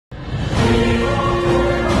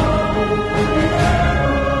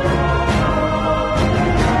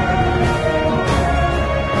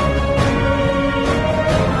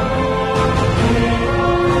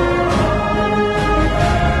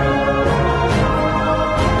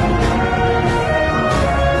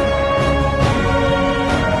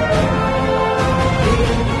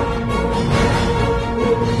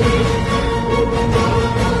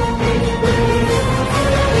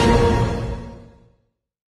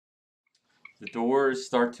the doors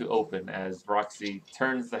start to open as Roxy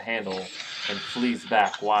turns the handle and flees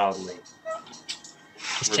back wildly,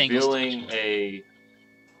 revealing a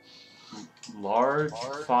large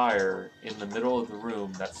fire in the middle of the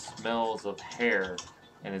room that smells of hair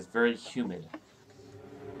and is very humid.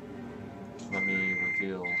 Let me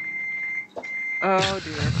reveal. Oh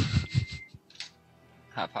dear.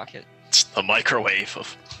 Hot Pocket. It's the microwave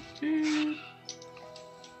of...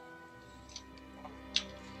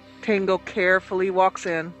 Tangle carefully walks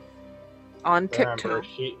in on tiptoe. Remember,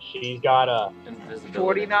 she's got a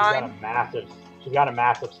Invisibility. 49. She's got a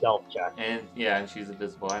massive stealth check. And she's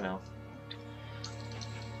invisible, I know.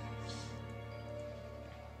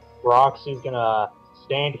 Roxy's gonna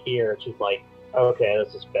stand here. She's like, okay,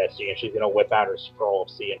 this is fishy, and she's gonna whip out her scroll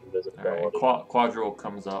of see invisibility. Alright, Quadrille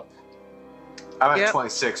comes up. I'm at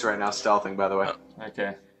 26 right now, stealthing, by the way.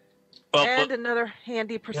 Okay. And another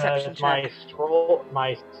handy perception check.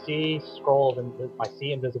 My C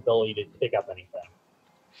invisibility to pick up anything.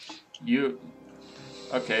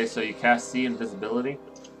 Okay, so you cast see invisibility?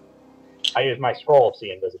 I use my scroll of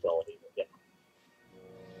see invisibility. Yeah.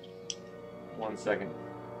 1 second.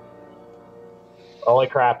 Holy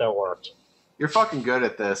crap, that worked. You're fucking good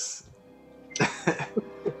at this.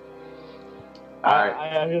 Alright.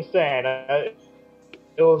 I'm just saying,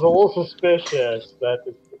 it was a little suspicious that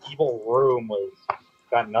this evil room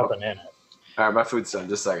got nothing in it. Alright, my food's done.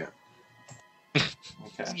 Just a second.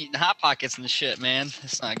 He's eating Hot Pockets and the shit, man.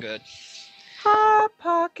 That's not good. Hot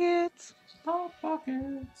Pockets. Hot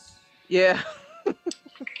Pockets. Yeah.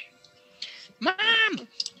 Mom!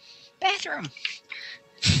 Bathroom!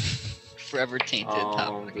 Forever tainted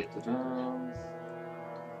Hot Pocket.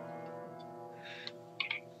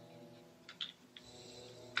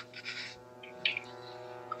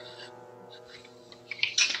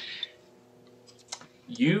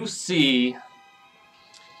 You see,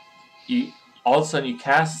 all of a sudden you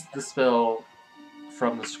cast the spell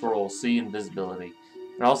from the scroll, see invisibility,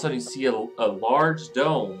 and all of a sudden you see a large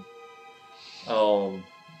dome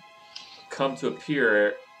come to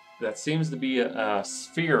appear that seems to be a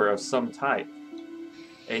sphere of some type,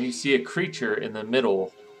 and you see a creature in the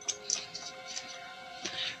middle.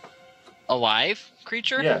 A live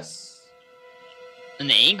creature? Yes.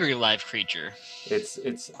 An angry live creature.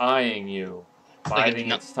 It's eyeing you.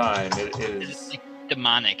 Biding its time. It is like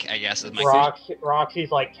demonic, I guess. Is my Roxy's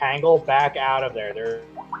like, Tangle, back out of there. There's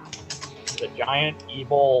a giant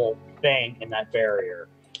evil thing in that barrier.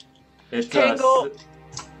 Tangle.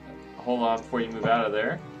 Hold on before you move out of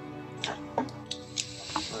there.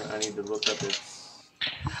 I need to look up its.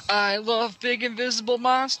 I love big invisible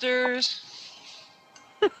monsters.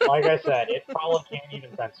 Like I said, it probably can't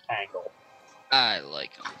even sense Tangle. I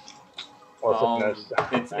like them.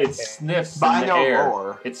 It sniffs in the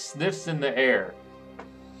air. It sniffs in the air,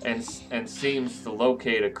 and seems to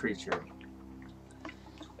locate a creature.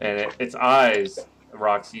 And its eyes,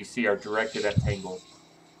 Roxy, you see, are directed at Tangle.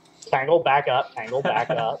 Tangle, back up. Tangle, back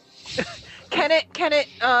up. Can it?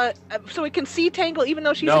 So it can see Tangle even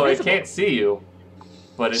though she's invisible? invisible? It can't see you,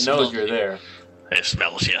 but it knows you're there. It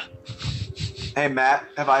smells you. Hey, Matt,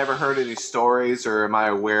 have I ever heard any stories, or am I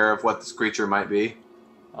aware of what this creature might be?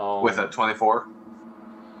 With a 24?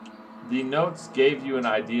 The notes gave you an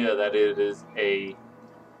idea that it is a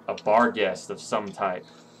bar guest of some type.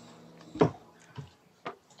 It is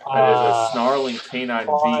a snarling canine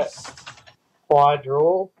beast.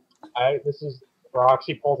 Quadrille. This is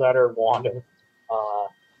Roxy pulls out her wand.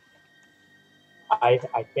 I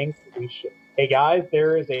think we should. Hey guys,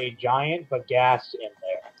 there is a giant bagasse in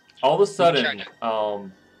there. All of a sudden,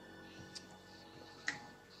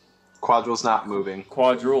 Quadrille's not moving.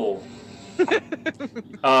 Quadrille.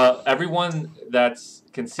 Everyone that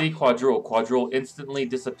can see Quadrille instantly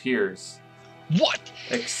disappears. What?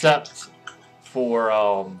 Except for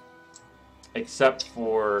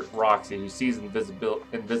Roxy, who sees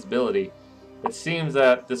invisibility. It seems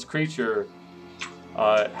that this creature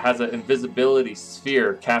has an invisibility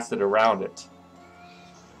sphere casted around it,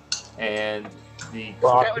 and the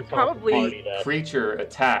creature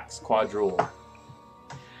attacks Quadrille.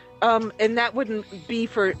 And that wouldn't be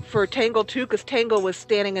for Tangle too, because Tangle was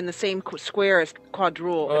standing in the same square as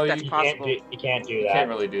Quadrille, if that's possible. You can't do that. You can't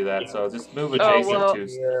really do that, so just move adjacent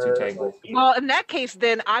to Tangle. Well, in that case,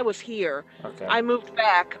 then I was here. Okay. I moved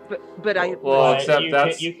back, but I... Well,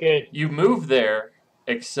 except you move there,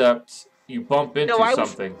 except you bump into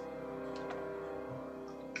something.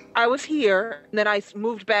 I was here, and then I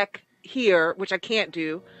moved back here, which I can't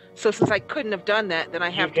do. So since I couldn't have done that, then I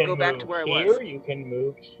have to go back to where I was. You can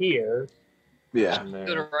move here. Yeah.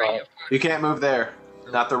 You can't move there.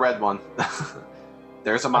 Not the red one.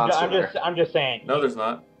 There's a monster there. I'm just saying. No, there's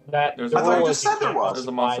not. That There's the a, rule just is you said there can't was. there's a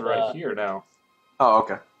occupy monster right here now. Oh,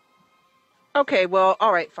 okay. Okay, well,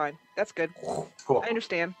 all right, fine. That's good. Cool. I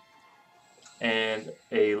understand. And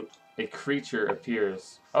a creature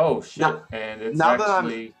appears. Oh shit! Now- and it's now that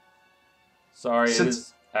actually sorry, it Since-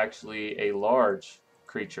 is actually a large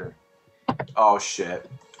creature. Oh shit.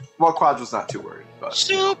 Well, Quadral's not too worried, but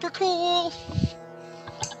Super cool.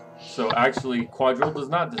 So actually, Quadrille does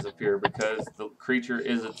not disappear because the creature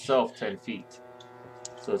is itself 10 feet.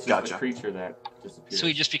 So it's just the creature that disappears. So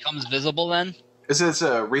he just becomes visible then? Is this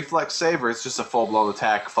a reflex save or it's just a full-blown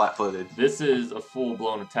attack, flat-footed? This is a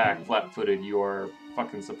full-blown attack, flat-footed. You are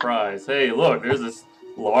fucking surprised. Hey, look, there's this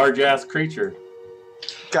large-ass creature.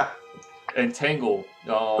 Okay. And Tangle.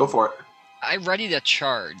 Go for it. I'm ready to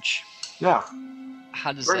charge. Yeah.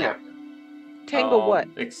 How does Bring that? it. Tangle what?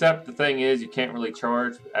 Except the thing is, you can't really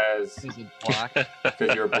charge as Is it block?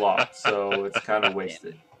 because you're blocked, so it's kind of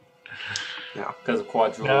wasted. Yeah. Because of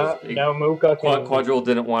Quadrille. No Mooka can... Quadrille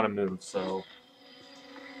didn't want to move, so...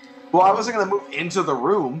 Well, I wasn't going to move into the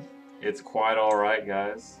room. It's quite alright,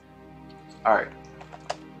 guys. Alright.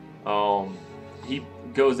 He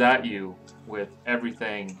goes at you with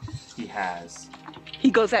everything he has. He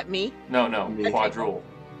goes at me? No, Me. Quadrille.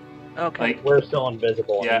 Okay. Like, We're still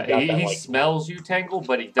invisible. yeah, and he like, smells you, Tangle,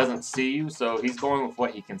 but he doesn't see you, so he's going with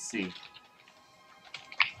what he can see.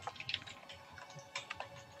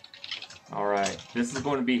 Alright, this is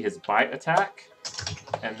going to be his bite attack,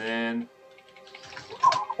 and then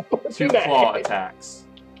 2 claw attacks.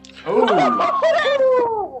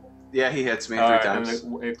 Oh! Yeah, he hits me 3 times.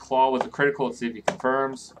 And the claw was a critical. Let's see if he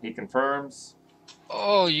confirms. He confirms.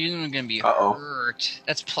 Oh, you're gonna be hurt.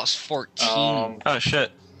 That's plus 14. Oh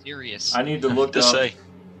shit. Serious. I need to look to up. say.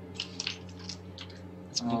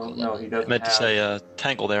 No, he doesn't. I meant to say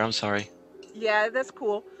tangle there. I'm sorry. Yeah, that's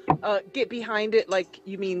cool. Get behind it, like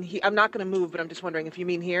you mean. I'm not going to move, but I'm just wondering if you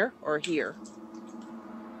mean here or here.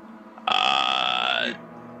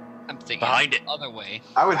 I'm thinking behind it. the other way.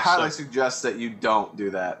 I would highly suggest that you don't do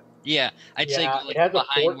that. Yeah, I'd say go, like, it has a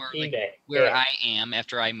behind 14 where I am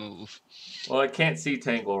after I move. Well, I can't see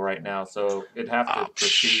Tangle right now, so it'd have to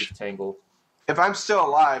perceive Tangle. If I'm still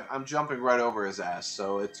alive, I'm jumping right over his ass,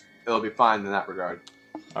 so it'll be fine in that regard.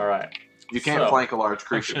 All right. You can't flank a large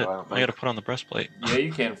creature, shit. though, I don't think. I gotta put on the breastplate. Yeah,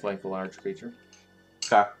 you can flank a large creature.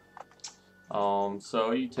 Okay.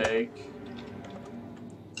 So you take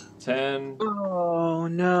 10. Oh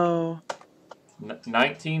no.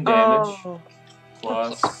 19 damage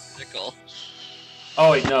plus.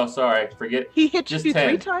 Oh wait, no, sorry, forget. He hit just you 10.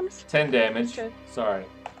 3 times. 10 damage. Okay. Sorry.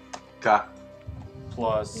 Okay.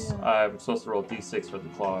 Plus, I'm supposed to roll d6 for the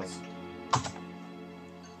claws.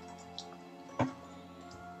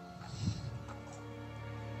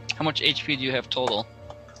 How much HP do you have total?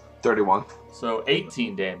 31. So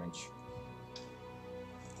 18 damage.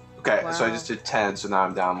 Okay, Wow. so I just did 10, so now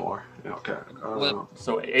I'm down more. Okay.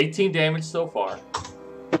 So 18 damage so far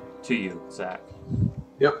to you, Zach.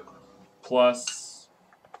 Yep. Plus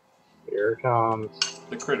Here it comes.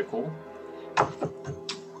 the critical.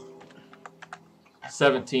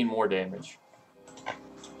 17 more damage.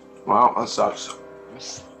 Wow, that sucks.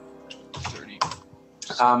 30.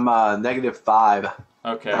 I'm -5.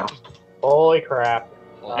 Okay. No. Holy crap.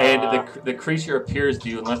 And the creature appears to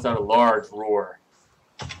you and lets out a large roar.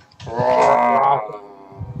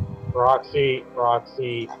 Roxy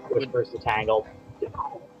whispers to Tangle.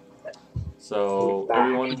 So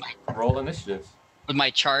everyone roll initiative. Would my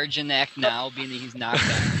charge enact now, being that he's knocked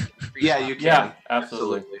out? Yeah, you can. Yeah,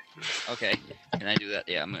 absolutely. Okay, can I do that?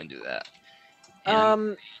 Yeah, I'm gonna do that.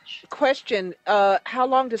 Question. How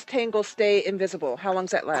long does Tangle stay invisible? How long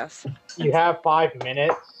does that last? You have 5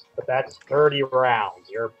 minutes, but that's 30 rounds.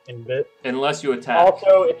 You're Unless you attack.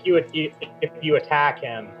 Also, if you attack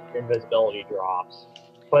him, your invisibility drops.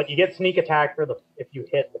 But you get sneak attack if you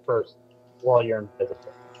hit the first while you're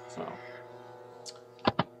invisible. So.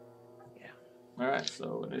 Alright,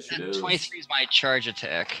 so initiative. 23 is my charge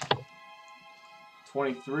attack.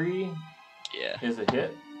 23 is a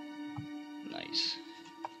hit. Nice.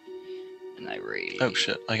 And I raise. Oh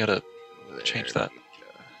shit! I gotta change that.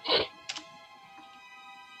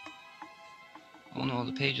 Oh no,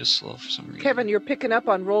 the page is slow for some reason. Kevin, you're picking up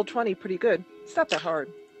on Roll20 pretty good. It's not that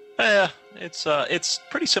hard. Yeah, it's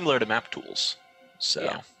pretty similar to map tools. So.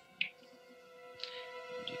 Yeah.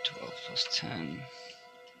 D12 plus 10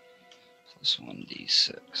 plus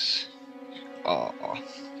 1d6. Oh.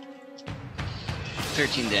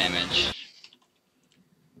 13 damage.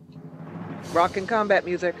 Rockin' combat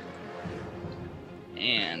music.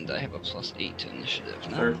 And I have a plus 8 to initiative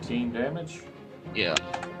now. 13 damage? Yeah.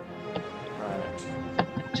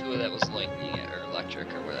 Right. 2 of that was lightning or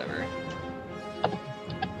electric or whatever.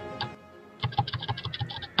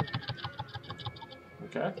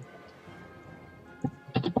 Okay.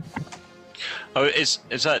 Oh, is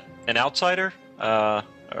that an outsider? Or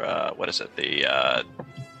what is it? The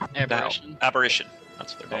Aberration. Aberration.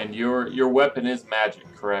 That's what they're called. And your weapon is magic,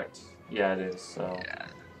 correct? Yeah, it is. So. Yeah.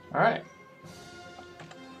 All right.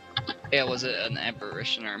 Yeah, was it an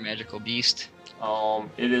apparition or a magical beast?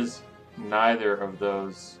 It is neither of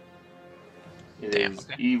those. It is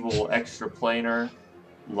okay. evil, extraplanar,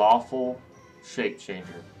 lawful, shape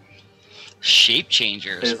changer. Shape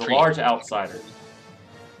changer. It is a large outsider.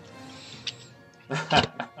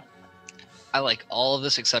 I like all of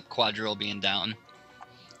this except Quadrille being down.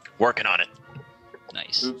 Working on it.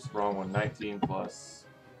 Nice. Oops, wrong one. 19 plus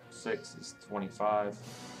 6 is 25.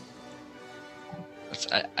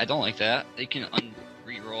 I don't like that. They can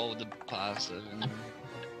re-roll with the positive. And...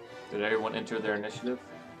 Did everyone enter their initiative?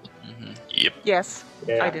 Mm-hmm. Yep. Yes,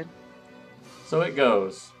 Yeah. I did. So it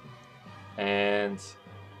goes, and It's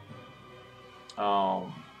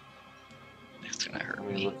gonna hurt let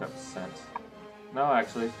me me. look up scent. No,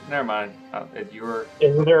 actually, never mind.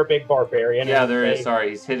 Isn't there a big barbarian? Yeah, in there is. space? Sorry,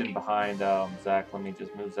 he's hidden behind Zach. Let me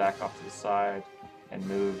just move Zach off to the side and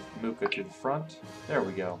move Muka to the front. There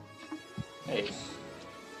we go. Hey.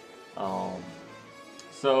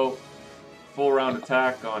 So full round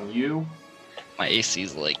attack on you. My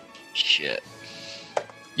AC's like shit.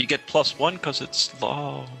 You get +1 because it's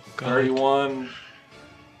low. God. 31,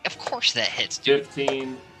 Of course that hits, dude.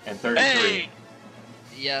 15, and 33. Hey!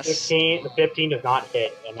 Yes. 15. The 15 does not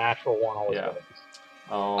hit. A natural one always Yeah. hits.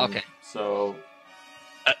 Okay. So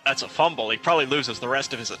That's a fumble. He probably loses the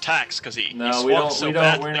rest of his attacks because he no, he we swung don't. so We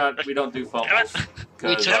don't. badly. We don't do fumbles.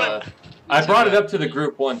 Because took I brought it up to the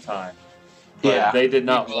group one time, but Yeah. they did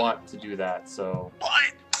not want to do that. So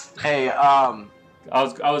What? Hey, I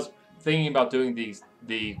was thinking about doing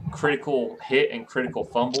the critical hit and critical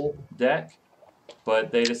fumble deck,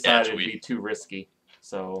 but they decided it'd be too risky.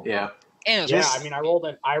 So yeah. And it was Yeah, Just- I mean, I rolled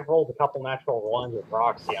a couple natural ones with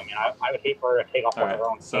Roxy. I mean, I would hate for her to take off on her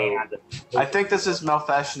Alright, own so- hand. I think this is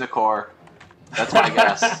Malfashnikor. That's my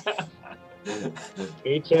guess.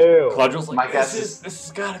 Me too. Quadrille's like, My guess this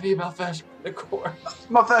has got to be about fashion decor.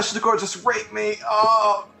 Malfashnikor just raped me.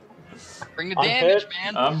 Oh, bring the I'm damage, hit.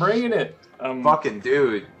 man. I'm bringing it. fucking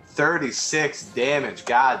dude. 36 damage.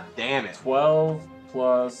 God damn it. 12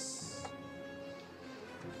 plus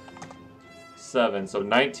 7, so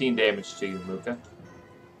 19 damage to you, Muka.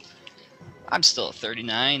 I'm still at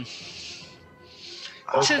 39.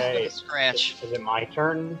 Okay. With a scratch. Is it my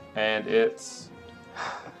turn? And it's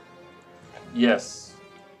yes.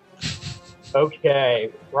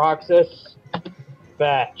 Okay, Roxas,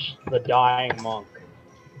 fetch the dying monk.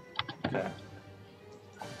 Okay.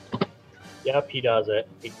 Yep, he does it.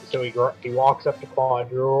 So he walks up to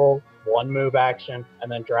Quadrille, one move action,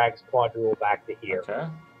 and then drags Quadrille back to here. Okay.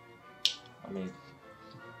 I mean,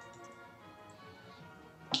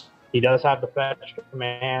 He does have the fetch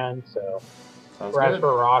command, so. sounds Whereas good.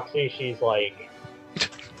 for Roxy, she's like,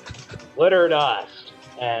 glitter dust.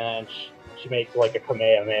 And she makes like a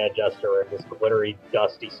Kamehameha gesture, and this glittery,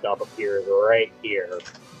 dusty stuff appears right here.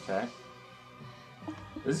 Okay.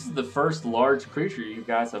 This is the first large creature you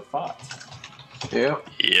guys have fought. Yep.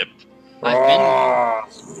 Yep.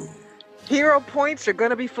 I've Hero points are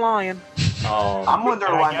gonna be flying. I'm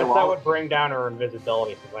wondering And why I guess that Nuwali. would bring down her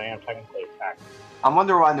invisibility since I am technically attacked. I'm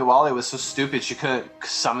wondering why Nuwali was so stupid she couldn't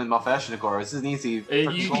summon Malfashnikor. This is an easy.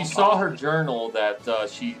 You saw her journal that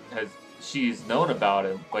she's known about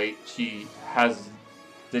him, but she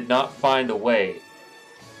did not find a way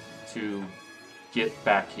to get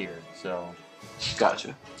back here. So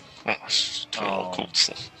Gotcha. Oh, cool.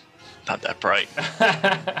 Not that bright.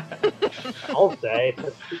 I'll say.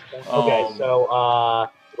 Okay, so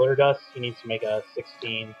glitter dust. He needs to make a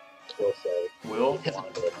 16 skill save. Will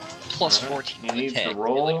plus Alright. 14 He needs attack. to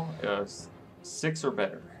roll 6 or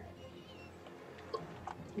better.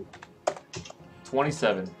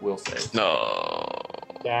 27 will save. No.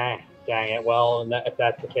 Dang it. Well, if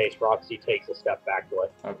that's the case, Roxy takes a step back to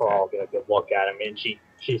it. Okay. For all get a good look at him, and she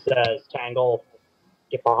says, "Tangle,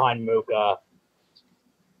 get behind Muka."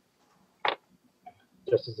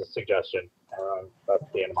 Just as a suggestion. That's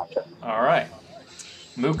the end of my turn. All right,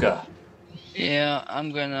 Muka. Yeah,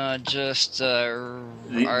 I'm gonna just This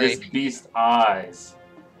alright. beast eyes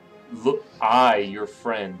eye your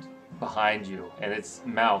friend behind you, and its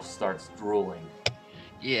mouth starts drooling.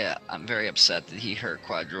 Yeah, I'm very upset that he hurt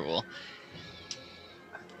Quadrille.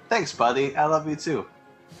 Thanks, buddy. I love you too.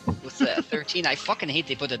 What's that? 13? I fucking hate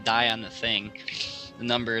they put a die on the thing. The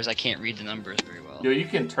numbers, I can't read the numbers very well. You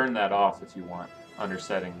can turn that off if you want under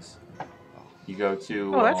settings. You go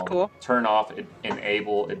to Oh, that's cool. turn off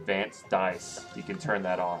enable advanced dice. You can turn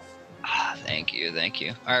that off. Thank you.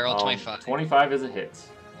 Alright, roll 25. 25 is a hit.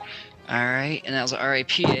 Alright, and that was an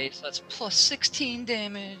RAPA, so that's plus 16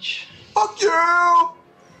 damage. Fuck you!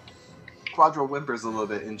 Quadro whimpers a little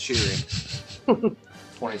bit in cheering.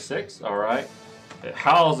 26, alright. It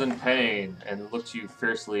howls in pain and looks you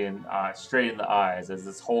fiercely straight in the eyes as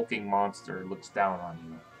this hulking monster looks down on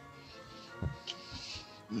you.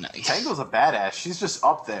 Nice. Tangle's a badass. She's just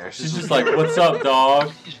up there. She's just like, what's up,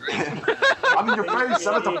 dog? I'm in your face.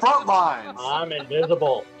 I'm at the front lines. I'm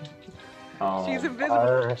invisible. She's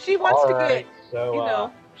invisible. She wants to get,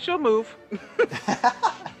 so, she'll move.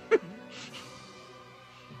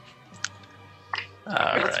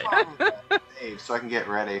 Alright. Save so I can get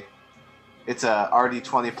ready. It's a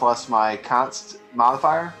RD20 plus my const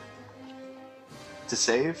modifier to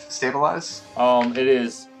stabilize. It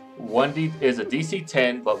is 1D is a DC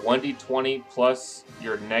 10, but 1D20 plus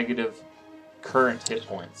your negative current hit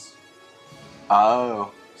points.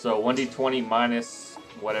 Oh. So 1D20 minus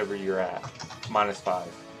whatever you're at, minus 5.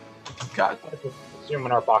 Got it.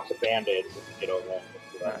 Assuming our box of band-aids we can get over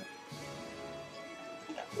that.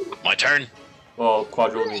 Right. My turn. Well,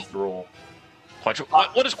 Quadrille needs to roll. What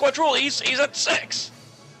is Quadrille? He's at 6.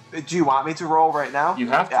 Do you want me to roll right now? You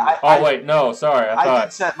have to. Wait, no, sorry. I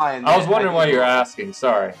did set my. I was wondering why you're asking.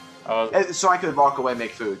 Sorry. So I could walk away and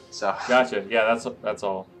make food. So. Gotcha. Yeah, that's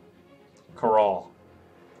all. Corral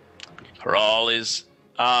is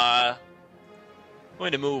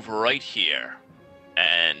going to move right here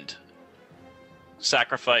and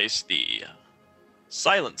sacrifice the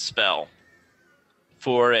silence spell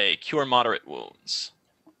for a cure moderate wounds.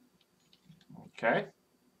 Okay.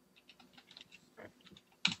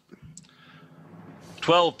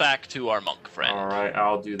 12 back to our monk friend. All right,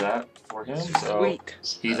 I'll do that for him. So Sweet.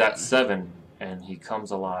 He's at 7, and he comes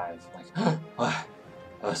alive. Like,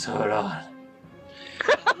 what's going on?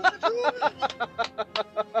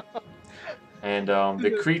 And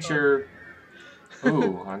the creature.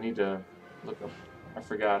 Ooh, I need to look up. I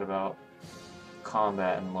forgot about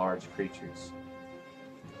combat and large creatures.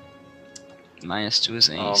 -2 is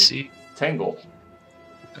AC. Tangle.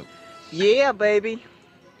 Oh. Yeah, baby.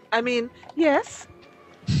 I mean, yes.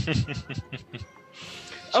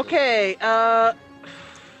 Okay. All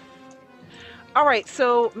right.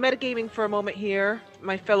 So metagaming for a moment here,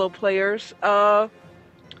 my fellow players.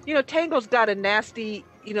 Tangle's got a nasty,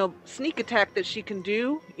 sneak attack that she can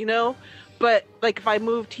do. But like if I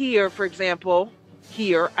moved here, for example,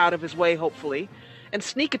 out of his way, hopefully, and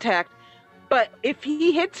sneak attacked. But if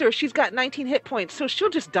he hits her, she's got 19 hit points, so she'll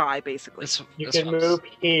just die, basically. You can move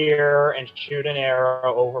here and shoot an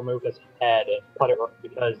arrow over Muka's head and put it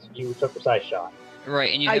because you took precise shot.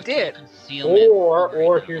 Right, and you I have did.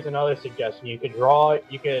 Or here's another suggestion: you could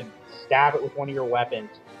stab it with one of your weapons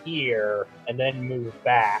here, and then move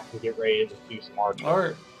back and get ready to do some archery.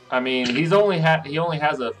 Or, I mean, he only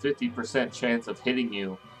has a 50% chance of hitting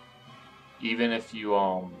you, even if you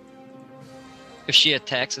If she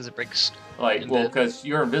attacks, does it break? Because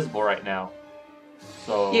you're invisible right now.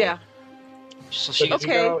 So yeah. So she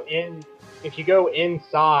if you go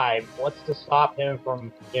inside, what's to stop him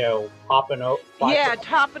from hopping over? Yeah,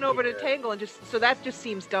 hopping over to Tangle and so that just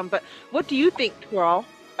seems dumb. But what do you think, Thrall?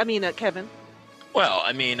 I mean, Kevin. Well,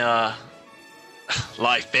 I mean,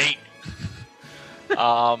 life ain't.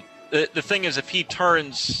 The thing is, if he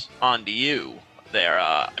turns onto you, there.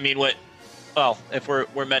 If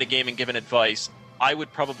we're metagaming, giving advice, I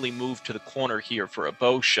would probably move to the corner here for a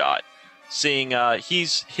bow shot, seeing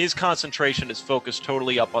his concentration is focused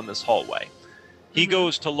totally up on this hallway. He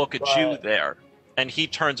goes to look at you there, and he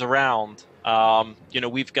turns around.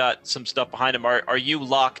 We've got some stuff behind him. Are you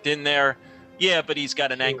locked in there? Yeah, but he's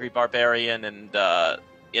got an angry barbarian and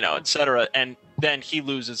etc. And then he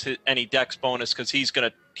loses any dex bonus because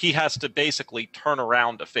he has to basically turn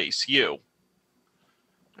around to face you.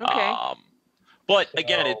 Okay. But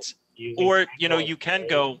again, you can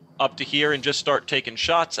go up to here and just start taking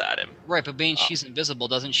shots at him. Right, but being she's invisible,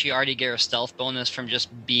 doesn't she already get her stealth bonus from just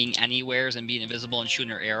being anywheres and being invisible and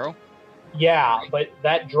shooting her arrow? Yeah, but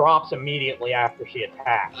that drops immediately after she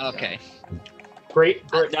attacks. Okay. Great.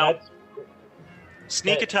 Now,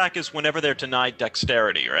 sneak attack is whenever they're denied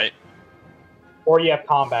dexterity, right? Or you have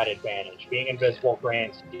combat advantage. Being invisible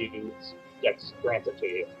grants it to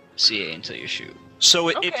you. CA until you shoot. So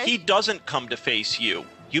if he doesn't come to face you,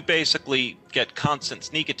 you basically get constant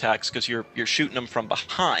sneak attacks because you're shooting him from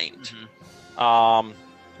behind. Mm-hmm.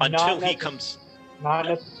 Until he comes. Not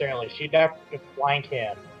necessarily. She'd have to flank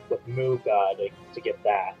him with Muga to get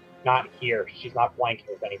that. Not here. She's not flanking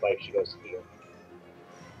with anybody if she goes here.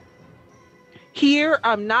 Here,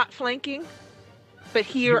 I'm not flanking? But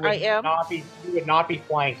here I am. You would not be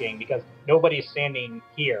flanking because nobody's standing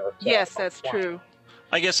here. Yes, that's true.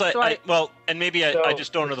 I guess and maybe I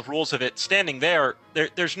just don't know the rules of it. Standing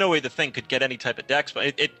there's no way the thing could get any type of dex,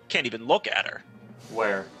 but it can't even look at her.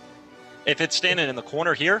 Where? If it's standing in the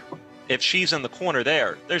corner here, if she's in the corner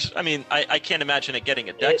there, I can't imagine it getting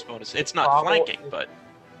a dex bonus. It's not flanking, but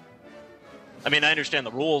I understand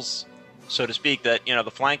the rules, so to speak, that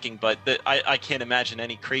the flanking, but I can't imagine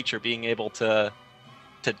any creature being able to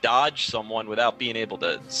dodge someone without being able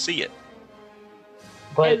to see it.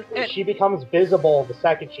 But she becomes visible the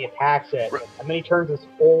second she attacks it, and then he turns his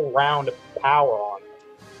full round of power on it.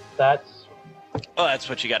 That's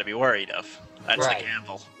what you got to be worried of. That's the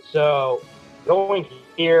gamble. So, going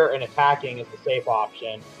here and attacking is the safe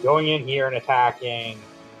option. Going in here and attacking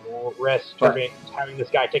will risk having this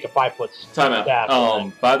guy take a 5-foot step. Time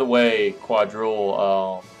out. By the way,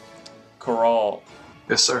 Quadrille, Corral.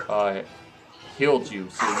 Yes, sir. Healed you,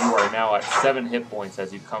 so you are now at 7 hit points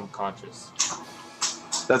as you come conscious.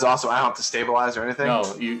 That's awesome. I don't have to stabilize or anything? No,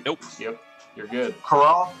 Nope. Yep. You're good.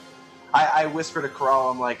 Corral? I whisper to Corral,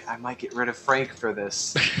 I'm like, I might get rid of Frank for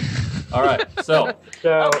this. All right, so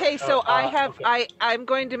I'm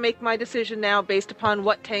going to make my decision now based upon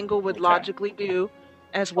what Tangle would logically do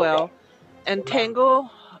as well. Okay. And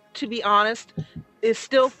Tangle, to be honest, is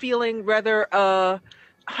still feeling rather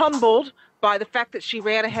humbled by the fact that she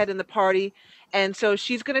ran ahead in the party, and so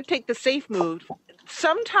she's going to take the safe move.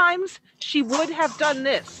 Sometimes she would have done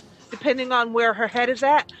this, depending on where her head is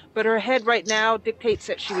at, but her head right now dictates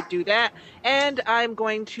that she would do that, and I'm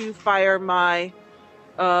going to fire my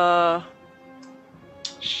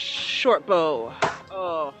short bow.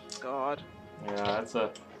 Oh God. Yeah,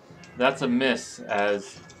 that's a miss.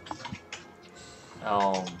 As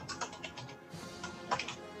I'm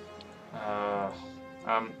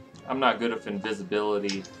not good at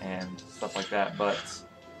invisibility and stuff like that, but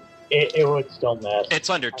it would still miss.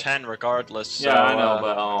 It's under 10 regardless. So, yeah, I know,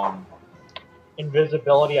 but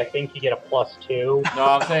invisibility, I think you get a +2. No,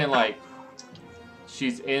 I'm saying like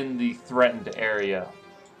she's in the threatened area.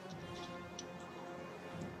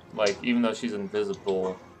 Like, even though she's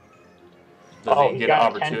invisible, does he get an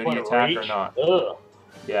opportunity attack or not? Ugh.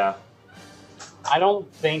 Yeah. I don't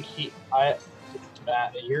think you're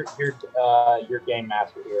game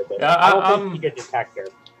master here, but yeah, I don't think he could detect her.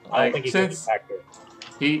 I don't think he could detect her.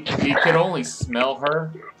 He could only smell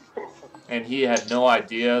her, and he had no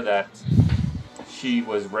idea that she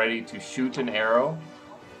was ready to shoot an arrow.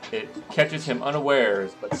 It catches him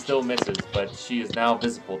unawares, but still misses, but she is now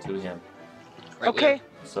visible to him. Okay.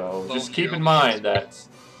 So just keep in mind that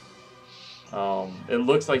it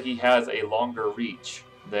looks like he has a longer reach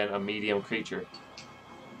than a medium creature.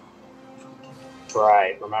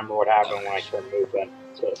 Right. Remember what happened when I turned movement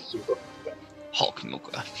to super movement. Hulk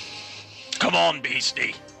Milka. Come on,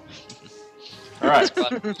 beastie. All right.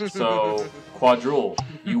 So, Quadrille,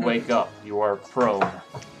 you wake up. You are prone.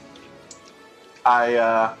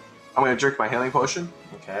 I'm going to drink my healing potion.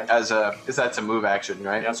 Okay. That's a move action,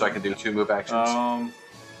 right? Yep. So I can do 2 move actions.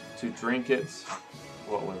 To drink it,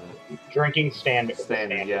 what was it? Drinking standard.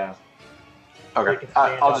 Standard, yeah. Okay,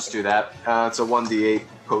 I'll just do that. It's a 1d8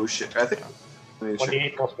 potion, I think.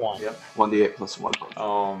 1d8 plus 1. Yep. 1d8 plus 1.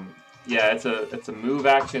 Yeah, it's a move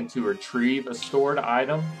action to retrieve a stored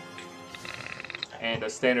item, and a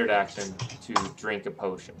standard action to drink a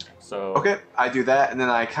potion. So okay, I do that, and then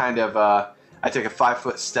I kind of I take a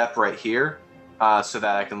 5-foot step right here, so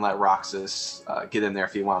that I can let Roxas get in there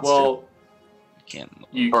if he wants to.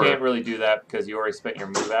 You can't really do that because you already spent your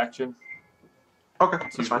move action. Okay,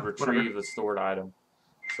 to that's fine. retrieve the stored item.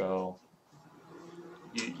 So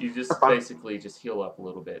you just basically just heal up a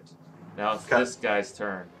little bit. Now it's this guy's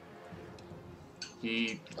turn.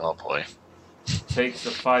 He takes a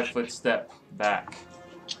 5-foot step back.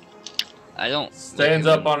 Stands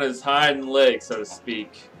up on his hind leg, so to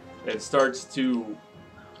speak, and starts to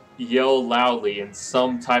yell loudly in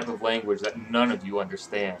some type of language that none of you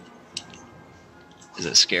understand. Is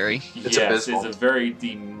it scary? Yes, it's a very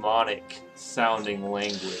demonic sounding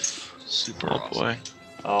language. Super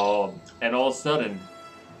awesome. And all of a sudden,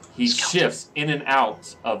 he shifts in and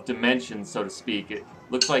out of dimensions, so to speak. It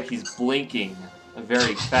looks like he's blinking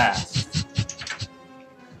very fast.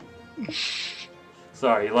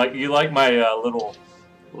 Sorry, you like my little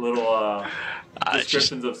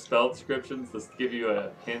descriptions of spell descriptions to give you a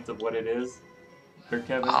hint of what it is,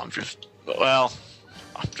 Kevin? I'm just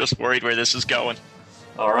worried where this is going.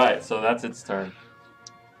 All right, so that's its turn.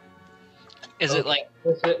 Is it like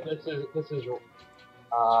this is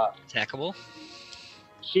attackable?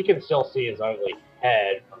 She can still see his ugly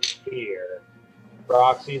head from here.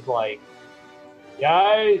 Roxy's like,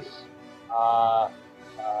 guys,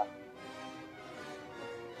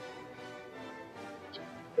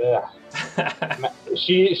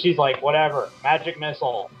 She's like, whatever. Magic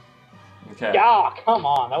missile. Okay. Yeah, come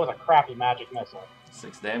on. That was a crappy magic missile.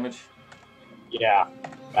 6 damage. Yeah,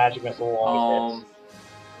 magic missile always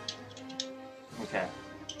hits. Okay.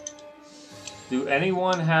 Do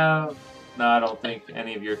anyone have... No, I don't think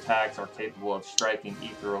any of your attacks are capable of striking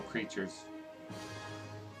ethereal creatures.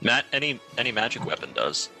 Matt, any magic weapon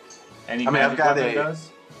does. Any magic weapon does?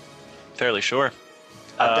 Fairly sure.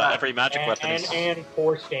 Every magic weapon is... And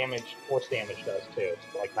force damage does too,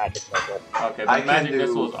 like magic missile. Okay, but magic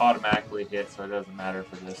missile is automatically hit, so it doesn't matter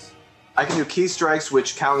for this. I can do key strikes,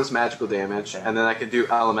 which count as magical damage, and then I can do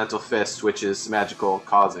elemental fist, which is magical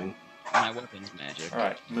causing. My weapon's magic.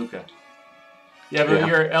 Alright, Muka. Yeah, but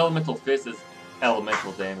your elemental fist is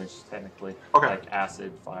elemental damage, technically. Okay. Like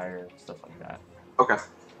acid, fire, stuff like that. Okay.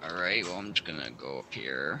 Alright, well, I'm just gonna go up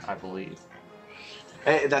here. I believe.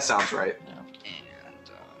 Hey, that sounds right. Yeah.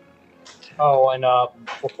 And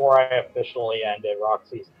before I officially end it,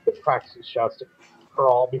 Roxy shouts to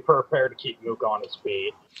Crawl, be prepared to keep Mook on his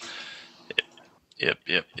feet. Yep.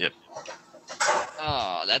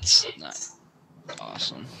 Oh, that's not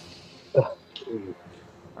awesome.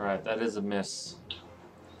 Alright, that is a miss.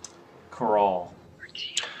 Crawl.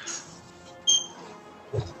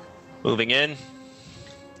 Moving in.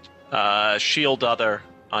 Shield other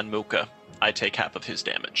on Muka. I take half of his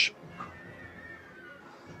damage.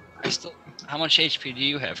 How much HP do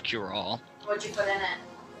you have, Cure All? What'd you put in it?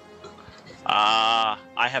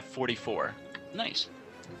 I have 44. Nice.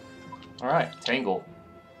 Alright, Tangle.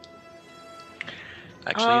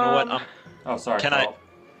 Actually, you know what? Oh, sorry.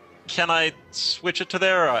 Can I switch it to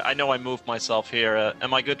there? I know I moved myself here.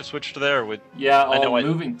 Am I good to switch to there?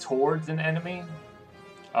 Moving towards an enemy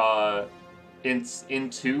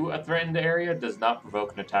into a threatened area does not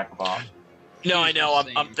provoke an attack of off. No, I know.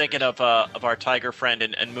 I'm thinking of our tiger friend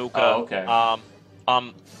and Muka. Oh, okay.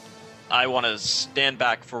 I want to stand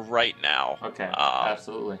back for right now. Okay,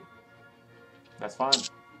 absolutely. That's fine.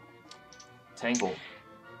 Tangle.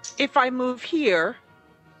 If I move here,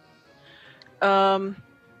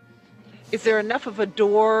 is there enough of a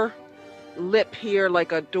door lip here,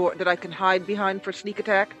 like a door that I can hide behind for sneak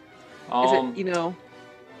attack? Is it,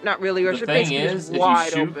 not really, or is it basically just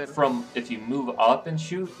wide open? If you move up and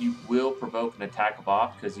shoot, you will provoke an attack of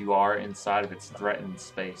off because you are inside of its threatened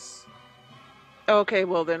space. Okay,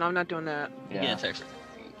 well then I'm not doing that. Yeah.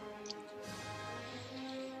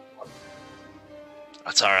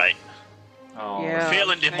 That's all right. Oh, yeah, we're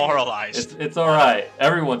feeling demoralized. It's all right.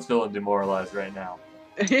 Everyone's feeling demoralized right now.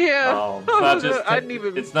 Yeah.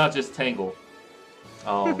 It's not just Tangle.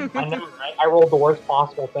 I rolled the worst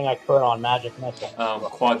possible thing I could on magic missile.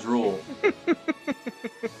 Quadrule.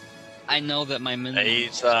 I know that my minimum.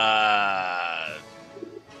 He's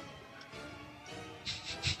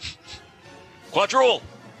Quadrule.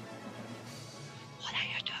 What are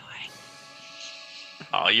you doing?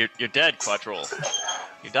 Oh, you're dead, Quadrule.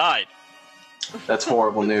 You died. That's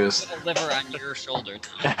horrible news. Put a liver on your shoulder.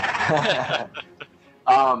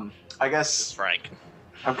 I guess Frank.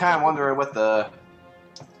 I'm kind of wondering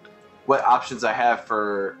what options I have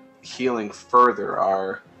for healing further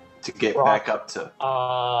are to get back up to.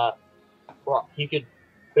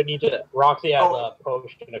 Roxy has a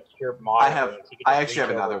potion of cure moderate. I actually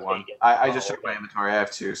have another one. I just checked my inventory. I have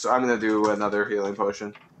 2, so I'm gonna do another healing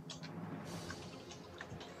potion.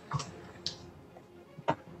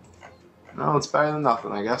 No, it's better than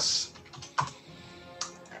nothing, I guess.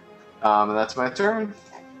 And that's my turn.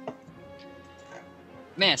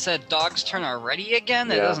 Man, it said dog's turn already again?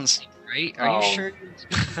 That doesn't seem right. Are you sure?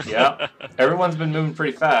 Yeah. Everyone's been moving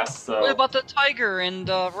pretty fast, so... What about the tiger and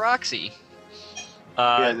Roxy?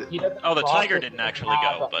 The tiger didn't actually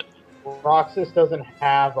go, but... Roxas doesn't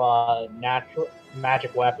have natural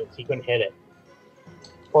magic weapons. He couldn't hit it.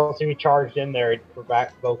 Plus, if he charged in there, he'd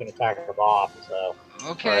provoke an attack of off, so...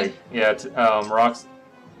 Okay. Right. Yeah,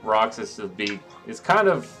 Roxas is kind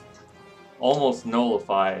of almost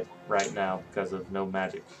nullified right now because of no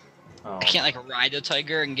magic. I can't ride a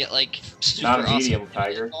tiger and get super not a medium awesome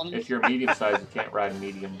tiger. If you're medium sized, you can't ride a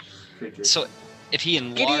medium creature. So if he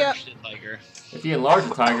enlarged the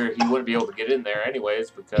tiger, he wouldn't be able to get in there anyways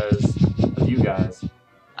because of you guys.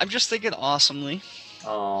 I'm just thinking awesomely.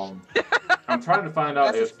 I'm trying to find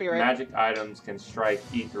out if magic items can strike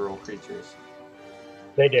ethereal creatures.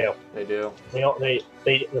 They do. They do. The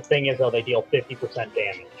thing is, though, they deal 50%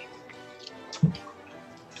 damage.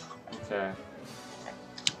 Okay.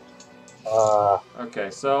 Okay,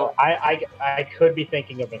 so... I could be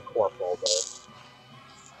thinking of Incorporeal,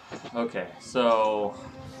 though. Okay, so...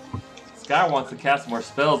 This guy wants to cast more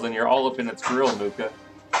spells, and you're all up in its grill, Nuka.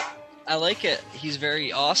 I like it. He's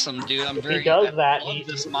very awesome, dude. If he does that, I love he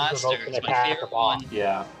this uses monster. provoke an It's my attack favorite of all. one.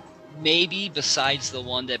 Yeah. Maybe besides the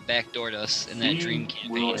one that backdoored us in that dream He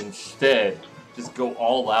campaign. will instead just go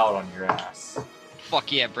all out on your ass.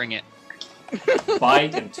 Fuck yeah, bring it.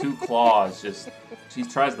 Bite and 2 claws. Just she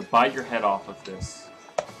tries to bite your head off of this.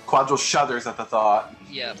 Quadril shudders at the thought.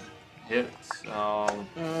 Yeah. Hit. No,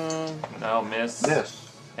 miss. Miss.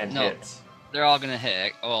 And No. hit. They're all gonna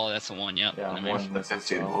hit. Oh, that's a 1, yep. Yeah, Never one mind. misses.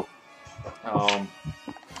 15. So,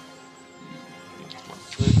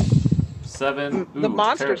 7. The Ooh,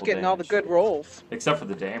 monster's terrible getting all the damage. good rolls. Except for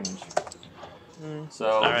the damage. So,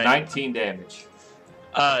 All right. 19 damage.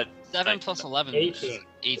 7 plus 11. 18.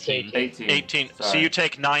 18. 18. So Sorry. you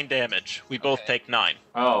take 9 damage. We both Okay. take 9.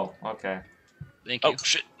 Oh, okay. Thank you. Oh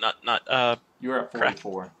shit! Not. You were at Crap.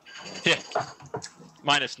 44. Yeah.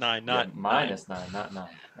 Minus 9, not Yeah, minus 9, not 9.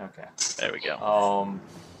 Okay. 9. There we go.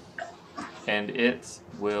 And it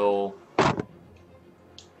will.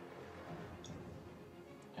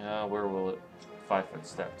 Where will it 5-foot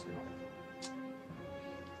step to?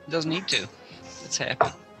 Doesn't need to. It's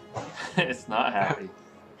happy. It's not happy.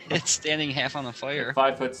 It's standing half on the fire.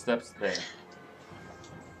 5-foot steps there.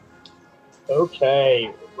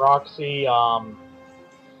 Okay, Roxy,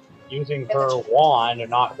 using her wand and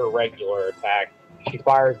not her regular attack, she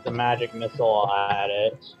fires the magic missile at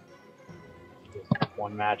it. Just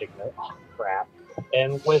one magic missile. Oh, crap.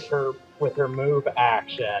 And with her move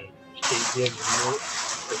action, she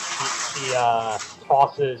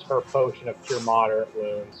tosses her potion of cure moderate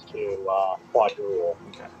wounds to Quadrule.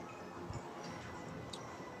 Okay.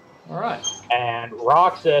 All right. And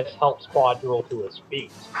Roxas helps Quadrule to his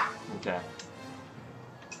feet. Okay.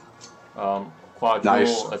 Quadrule,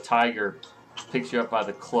 Nice. a tiger, picks you up by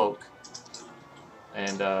the cloak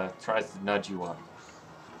and tries to nudge you up.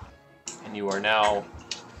 And you are now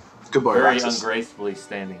Good boy, very Roxas. ungracefully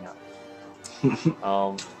standing up.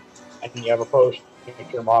 And you have a potion of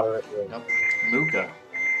cure moderate wounds. Yep. Muka.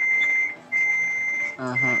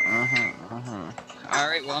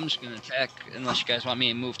 Alright, well, I'm just gonna attack unless you guys want me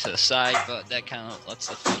to move to the side, but that kind of lets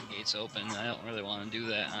the floodgates open. I don't really want to do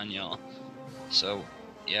that on y'all. So,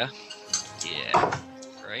 yeah. Yeah.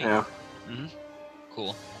 Right? Yeah. Mm-hmm.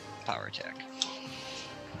 Cool. Power attack.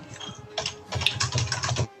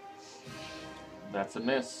 That's a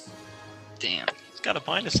miss. Damn. It's got a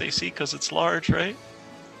minus AC because it's large, right?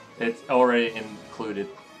 It's already included.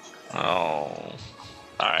 Oh.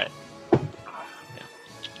 Alright.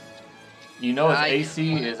 You know its I-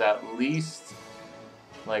 AC is at least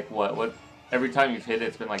like what? Every time you've hit it,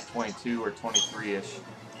 it's been like 22 or 23-ish.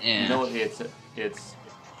 Yeah. You know it's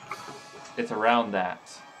around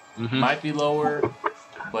that. Mhm. Might be lower,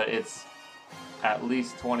 but it's at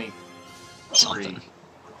least 23. Something.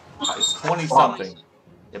 It's 20 something.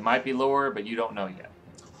 It might be lower, but you don't know yet.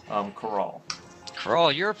 Corral.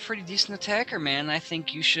 Crawl, you're a pretty decent attacker, man. I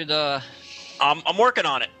think you should, I'm working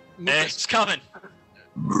on it. move this- It's coming.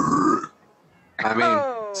 I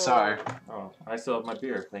mean, sorry. Oh, I still have my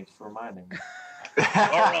beer. Thank you for reminding me.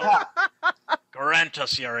 Grant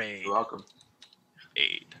us your aid. You're welcome.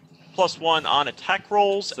 Aid. +1 on attack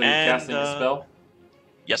rolls So you're and casting a spell?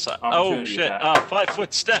 yes. Oh Opportunity shit! attack.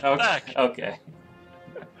 5-foot step Okay. back. Okay.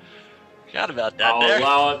 Forgot about that. I'll There.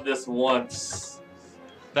 allow it this once.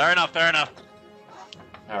 Fair enough. Fair enough.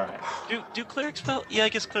 All right. Do cleric spell? Yeah, I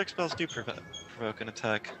guess cleric spells do provoke an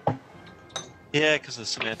attack. Yeah, because of the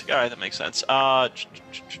semantic. All right, that makes sense.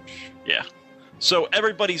 Yeah. So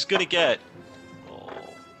everybody's gonna get.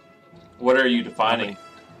 What are you defining?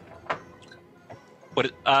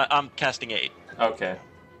 I'm casting aid. Okay.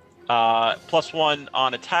 +1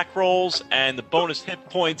 on attack rolls, and the bonus hit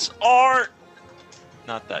points are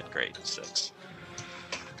not that great. 6.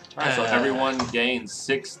 All right. So everyone gains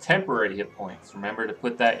 6 temporary hit points. Remember to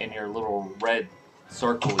put that in your little red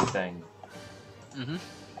circle-y thing, Mm-hmm.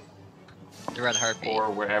 The red heartbeat. or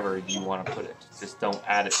wherever you want to put it. Just don't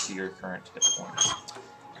add it to your current hit points.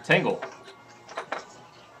 Tangle.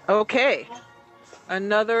 Okay.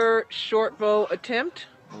 Another short bow attempt.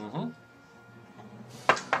 Mm-hmm.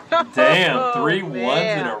 Damn, Oh, 3 ones in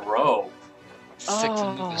man. a row. 6 in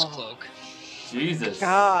Luca's Oh. cloak. Jesus.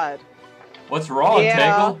 God. What's wrong, Yeah.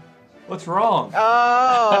 Tangle? What's wrong? It's a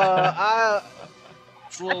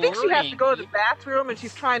I little think she has to worrying. go to the bathroom and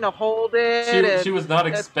she's trying to hold it. She was not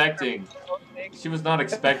that's- expecting. She was not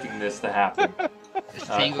expecting this to happen.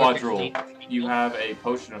 Tangle Quadrule, you have a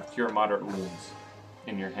potion of cure moderate wounds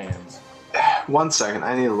in your hands. 1 second,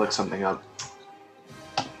 I need to look something up.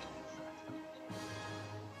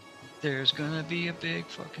 There's gonna be a big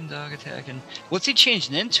fucking dog attacking. What's he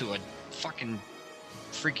changing into? A fucking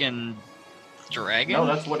freaking dragon? No,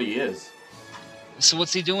 that's what he is. So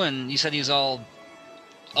what's he doing? You said he's all...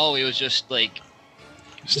 Oh, he was just like...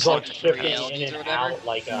 He's like talking shifting realities in or and whatever? out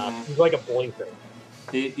like he's like a blinker.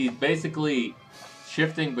 He's basically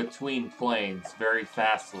shifting between planes very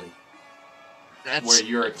fastly, That's... where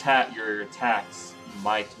your attacks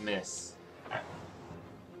might miss.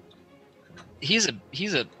 He's a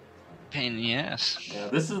pain in the ass. Yeah,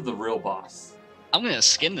 this is the real boss. I'm gonna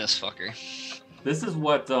skin this fucker. This is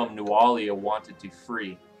what Nualia wanted to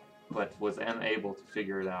free, but was unable to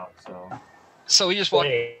figure it out. So he just walked...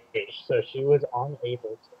 Wait, so she was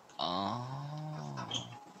unable to. Oh.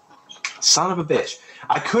 Son of a bitch.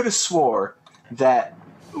 I could have swore that...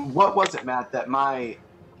 What was it, Matt? That my...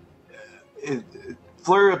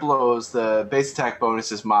 Flurry of Blows, the base attack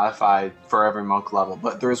bonus is modified for every monk level,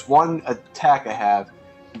 but there's one attack I have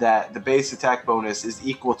that the base attack bonus is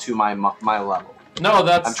equal to my level. No,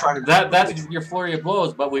 that's your Flurry of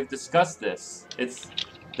Blows, but we've discussed this.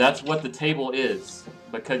 That's what the table is,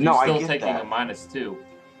 because you're still taking a -2.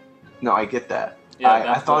 No, I get that.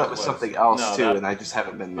 Yeah, I thought it was something else too, and I just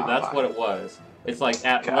haven't been modified. That's what it was. It's like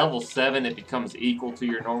at level 7, it becomes equal to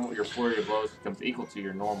your normal. Your Flurry of Blows becomes equal to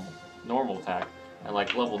your normal attack, and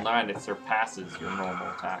like level 9, it surpasses your normal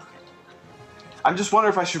attack. I'm just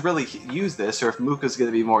wondering if I should really use this, or if Muka's going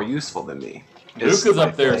to be more useful than me. Muka's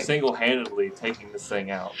up there single-handedly taking this thing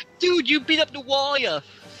out. Dude, you beat up Nualia!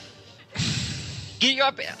 Get you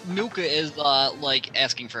up. Muka is like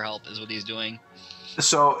asking for help is what he's doing.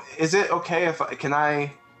 So is it okay if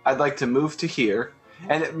I'd like to move to here,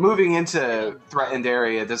 and moving into threatened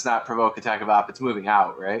area does not provoke attack of op. It's moving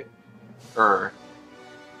out, right? Or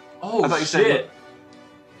oh, I thought you said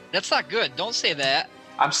that's not good. Don't say that.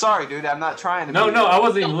 I'm sorry, dude. I'm not trying to. No, I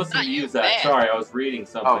wasn't even listening to you, Zach. Sorry, I was reading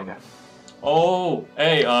something. Okay. Oh,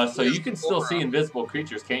 hey, so you can still see invisible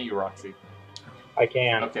creatures, can't you, Roxy? I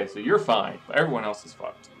can. Okay, so you're fine, but everyone else is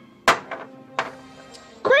fucked.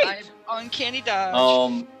 Great. I'm uncanny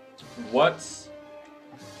dodge. What's...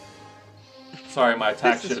 Sorry, my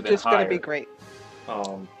attack should have been This is just higher. gonna be great.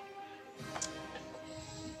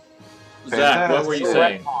 Zach, what were you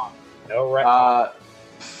saying? No retcon.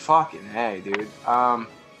 Fucking hey, dude. I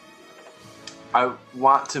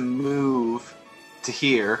want to move to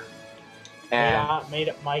here, and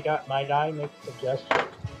Might I make a suggestion?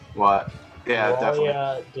 what? Yeah, definitely.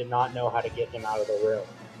 Nualia did not know how to get him out of the room.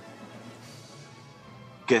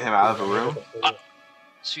 Get him out of the room.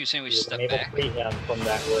 So you're saying we He should was step unable to back? free him from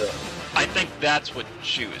that room. I think that's what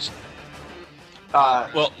she was.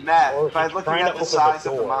 Well, Matt, or if I'm she's looking trying at to the open size the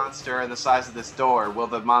of the door. monster and the size of this door, will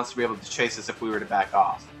the monster be able to chase us if we were to back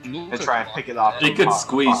off Muka and try and could pick it walk off? that. It could Far.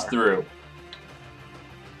 squeeze through.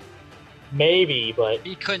 Maybe, but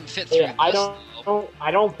He couldn't fit through I this, though.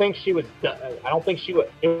 don't think she would. I don't think she would.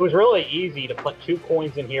 It was really easy to put 2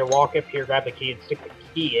 coins in here, walk up here, grab the key, and stick the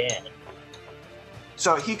key in.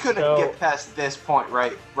 So he couldn't get past this point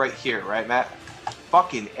right here, right, Matt?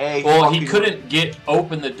 Fucking A. Well, fucking he couldn't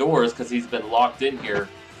open the doors because he's been locked in here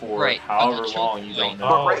for Right. however long, you don't know.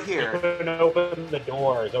 But right here. He couldn't open the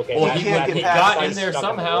doors. Okay. Well, he can't get he past got that in there stuck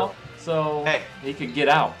in the somehow, room. so Hey. he could get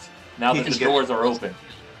out. Now He that the can get- doors are open.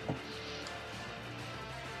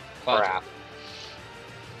 Crap.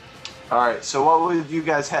 Alright, so what would you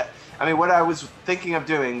guys have? I mean, what I was thinking of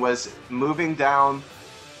doing was moving down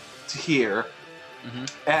to here,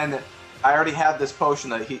 and I already had this potion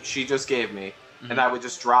that she just gave me, and I would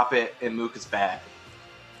just drop it in Muka's bag.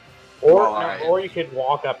 Or you could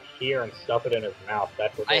walk up here and stuff it in his mouth.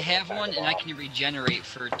 That's what I have one, and I can regenerate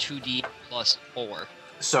for 2d plus 4.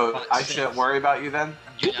 So But I shouldn't worry about you then?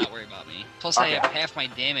 Do not worry about me. Plus, I Okay. have half my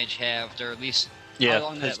damage halved, or at least... Yeah, how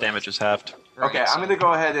long his that damage is halved. Right, Okay, so I'm gonna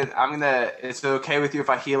go ahead and is it okay with you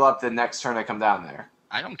if I heal up the next turn I come down there?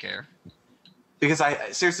 I don't care. Because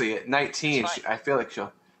seriously, at 19, It's fine. I feel like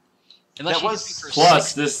she'll... Unless That you was- hit me for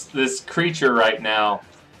Plus, 6. this creature right now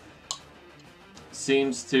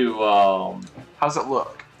seems to How's it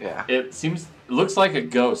look? Yeah. it looks like a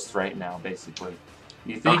ghost right now, basically.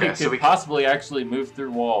 You think Okay, it so could we can- possibly actually move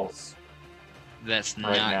through walls? That's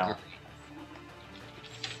Right not now. great.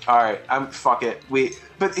 Alright, fuck it.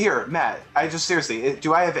 But here, Matt, seriously,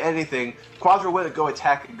 do I have anything... Quadra wouldn't go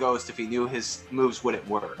attack a ghost if he knew his moves wouldn't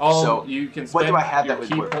work. Oh, So, you can what spend do I have your that would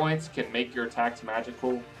key work? points can make your attacks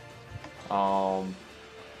magical.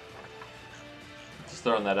 Just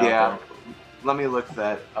throwing that out yeah, there. let me look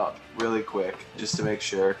that up really quick, just to make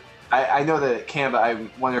sure. I know that it can, but I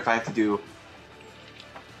wonder if I have to do...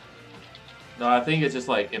 No, I think it's just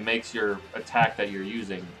like it makes your attack that you're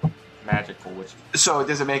using magical, which So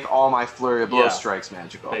does it make all my Flurry of Blow Yeah. strikes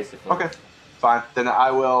magical? basically. Okay, fine. Then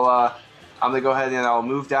I will, I'm going to go ahead and I'll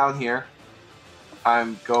move down here.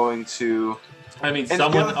 I'm going to I mean,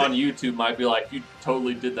 someone on YouTube might be like, "You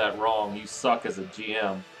totally did that wrong. You suck as a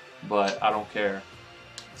GM," but I don't care.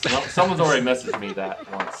 Someone's already messaged me that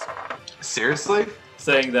once. Seriously?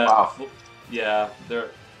 Saying that, wow. Yeah, they're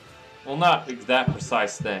not that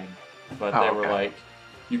precise thing, but they were like,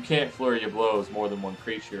 "You can't flurry of blows more than one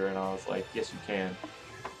creature," and I was like, "Yes, you can."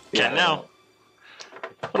 Yeah, now.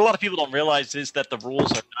 What a lot of people don't realize is that the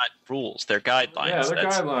rules are not rules; they're guidelines. Yeah, they're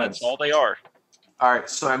guidelines. That's all they are. All right,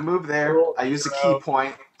 so I move there. I use a key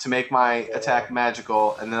point to make my attack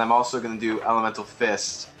magical, and then I'm also going to do Elemental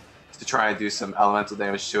Fist to try and do some elemental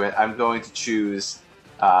damage to it. I'm going to choose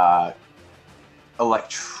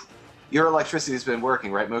Your electricity has been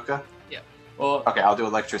working, right, Muka? Yeah. Well, okay, I'll do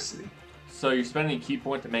electricity. So you're spending a key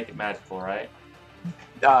point to make it magical, right?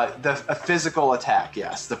 A physical attack,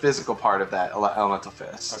 yes. The physical part of that Elemental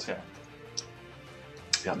Fist. Okay.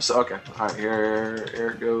 Yeah, so, okay. All right, here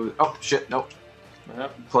it goes. Oh, shit, nope.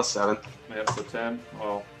 Yep. +7. Yep, so 10.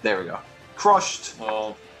 Well. There we go. Crushed.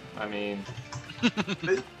 Well, I mean,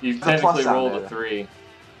 you technically rolled a 3.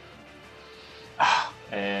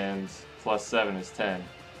 And +7 is 10.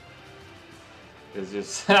 It's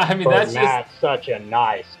just, I mean, that's Matt's such a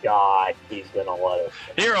nice guy. He's gonna let us.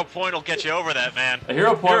 Hero point will get you over that, man. A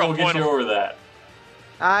hero point will get you over that.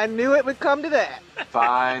 I knew it would come to that.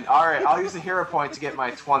 Fine. All right, I'll use the hero point to get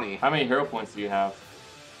my 20. How many hero points do you have?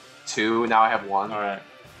 2. Now I have 1. All right.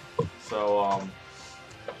 So,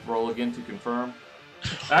 roll again to confirm.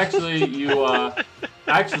 Actually, you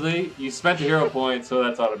spent a hero point, so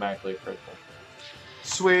that's automatically critical.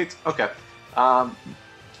 Sweet. Okay. All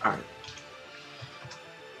right.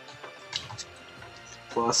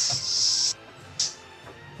 Plus.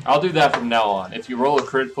 I'll do that from now on. If you roll a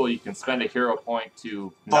critical, you can spend a hero point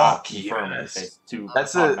to not confirm it. To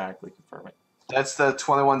automatically confirm it. That's the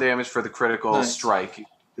 21 damage for the critical strike,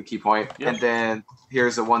 the key point. Yep. And then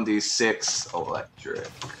here's a 1d6 electric.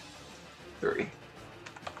 3.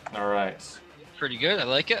 All right. Pretty good. I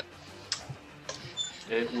like it.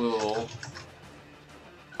 It will.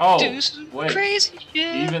 Oh, do some wait. Crazy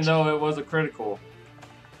shit. Even though it was a critical,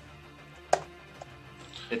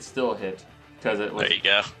 it's still a hit because it was. There you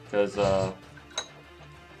go. Because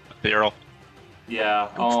barrel. Yeah.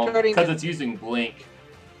 Because it's using blink,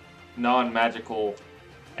 non-magical,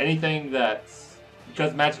 anything that's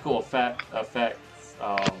because magical affects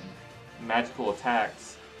magical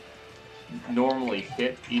attacks normally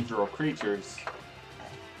hit ethereal creatures.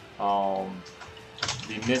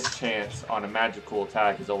 The mischance on a magical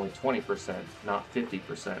attack is only 20%, not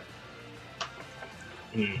 50%.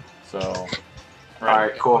 So, all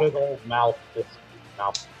right, cool.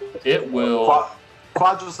 It will.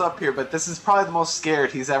 Quadral's up here, but this is probably the most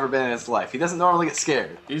scared he's ever been in his life. He doesn't normally get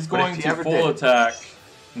scared. He's going to full attack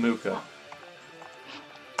Muka.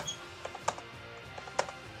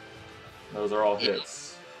 Those are all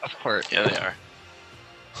hits. Of course. Yeah, they are.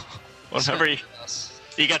 Whenever you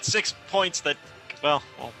got 6 points that. Well,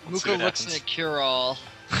 Muka looks at Cure-All.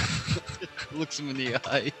 Looks him in the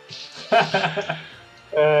eye.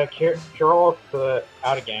 Cure-All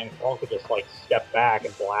out of game. Cure-All could just like step back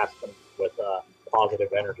and blast them with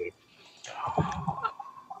positive energy.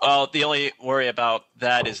 Well, the only worry about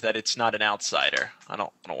that is that it's not an outsider. I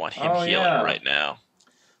don't want him healing right now.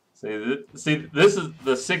 See, this is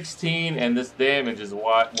the 16, and this damage is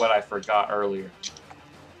what I forgot earlier.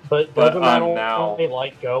 But doesn't that only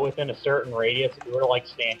like go within a certain radius? If you were to like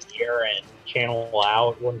stand here and channel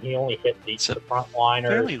out, when he only hit the front line or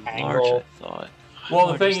fairly angle? Large, I thought.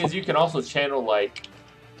 Well, the thing is, you can also channel like,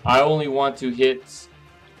 I only want to hit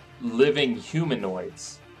living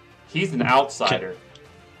humanoids. He's an outsider,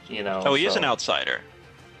 you know. Oh, he is an outsider.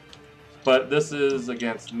 But this is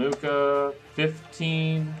against Muka,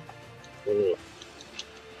 15. Ooh.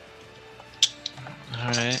 All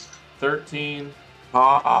right. 13.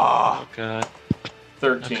 Oh, God.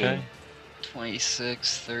 13. Okay.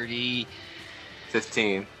 26, 30.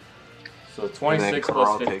 15. So 26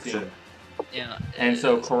 plus 15. Yeah. And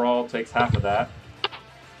so Coral takes half of that.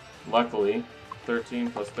 Luckily,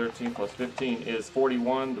 13 plus 13 plus 15 is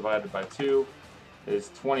 41 divided by 2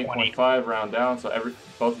 is 20.5 round down. So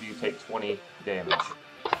both of you take 20 damage.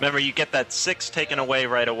 Remember, you get that 6 taken away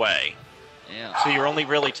right away. Yeah. So you're only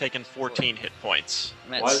really taking 14 hit points.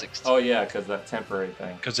 I'm at 16. Oh yeah, because that temporary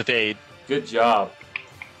thing. Because of aid. Good job.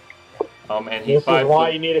 And this is why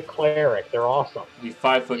you need a cleric. They're awesome. He's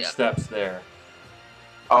 5 foot steps there.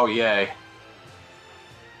 Oh yay!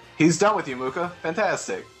 He's done with you, Muka.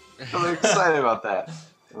 Fantastic. I'm really excited about that.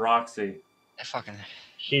 Roxy.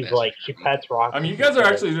 She pets Roxy. I mean, you guys are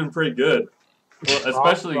actually doing pretty good. Well,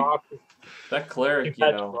 especially that cleric, she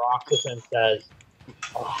pets Roxy and says,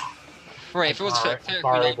 oh, Right, if it was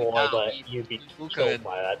sorry, boy, but you'd be killed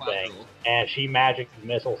by that thing. And she magic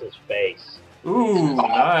missiles his face. Ooh,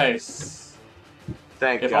 nice.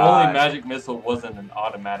 Thank if God. only magic missile wasn't an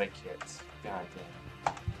automatic hit. God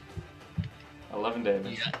damn. 11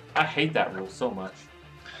 damage. Yeah. I hate that rule so much.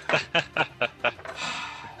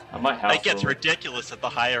 I might have. It gets ridiculous at the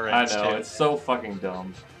higher I ends. know, too. it's so fucking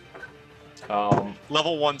dumb.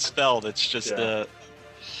 Level 1 spell that's just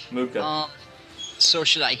Muka. So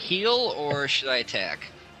should I heal or should I attack?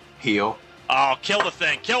 Heal. Oh, kill the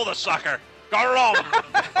thing! Kill the sucker! Go wrong!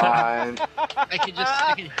 Fine.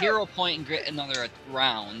 I can hero point and get another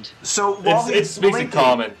round. So while it speaks in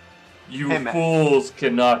common. You fools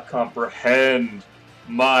cannot comprehend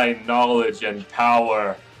my knowledge and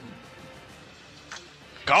power.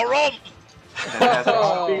 Go wrong!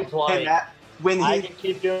 Like, I can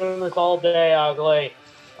keep doing this all day, Ugly.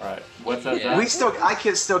 Alright, what's that? Yeah. I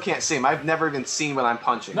still can't see him. I've never even seen when I'm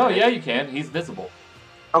punching. No, right? yeah, you can. He's visible.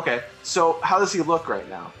 Okay, so how does he look right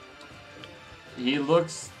now? He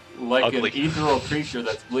looks like an ethereal creature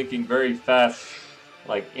that's blinking very fast,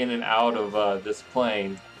 like in and out of this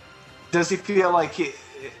plane. Does he feel like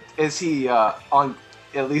is he on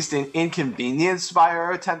at least inconvenienced by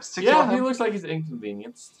our attempts to kill him? Yeah, he looks like he's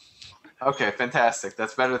inconvenienced. Okay, fantastic.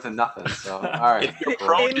 That's better than nothing. So, all right.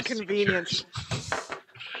 Inconvenience.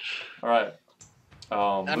 All right.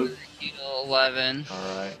 I'm gonna heal 11.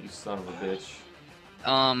 All right, you son of a bitch.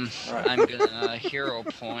 Right. I'm gonna hero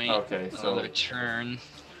point. Okay, so another turn.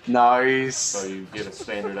 Nice. So you get a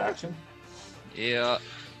standard action. Yeah.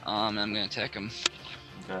 I'm gonna attack him.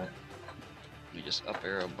 Okay. Let me just up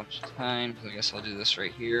arrow a bunch of times. I guess I'll do this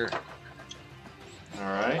right here. All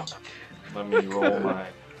right. Let me roll my.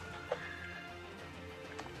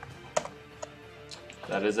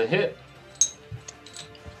 That is a hit.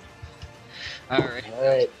 Alright.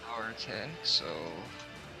 Power attack, so.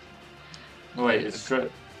 Wait, it's true.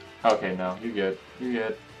 Okay, no, you're good. You're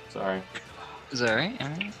good. Sorry. Is that right?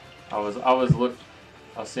 Alright. I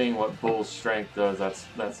was seeing what Bull's strength does.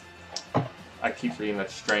 That's. I keep reading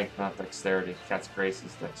that strength, not dexterity. Cat's Grace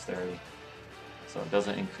is dexterity, so it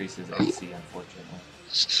doesn't increase his AC, unfortunately.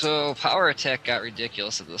 So power attack got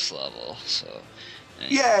ridiculous at this level. So.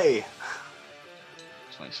 Yay!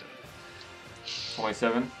 27.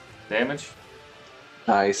 27 damage.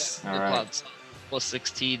 Nice. All right. Plus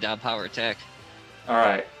 16 power attack. All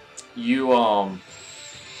right. You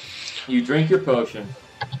drink your potion.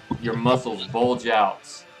 Your muscles bulge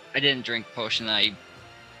out. I didn't drink potion.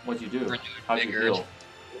 What'd you do? How'd you heal?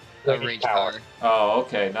 Rage power. Oh,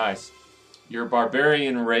 okay, nice. Your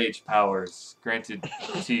barbarian rage powers granted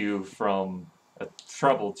to you from a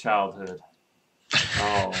troubled childhood.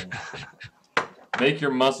 Make your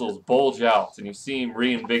muscles bulge out, and you seem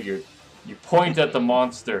reinvigorated. You point at the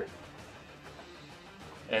monster,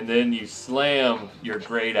 and then you slam your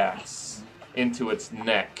great axe into its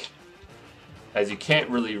neck, as you can't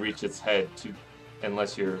really reach its head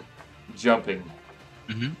unless you're jumping.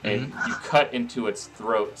 And you cut into its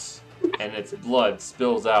throat, and its blood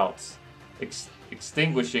spills out,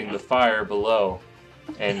 extinguishing the fire below,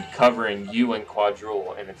 and covering you and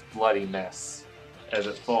Quadrule in its bloody mess as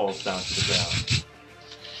it falls down to the ground.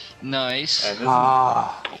 Nice. And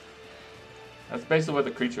that's basically what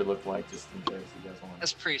the creature looked like, just in case you guys want.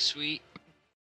 That's pretty sweet.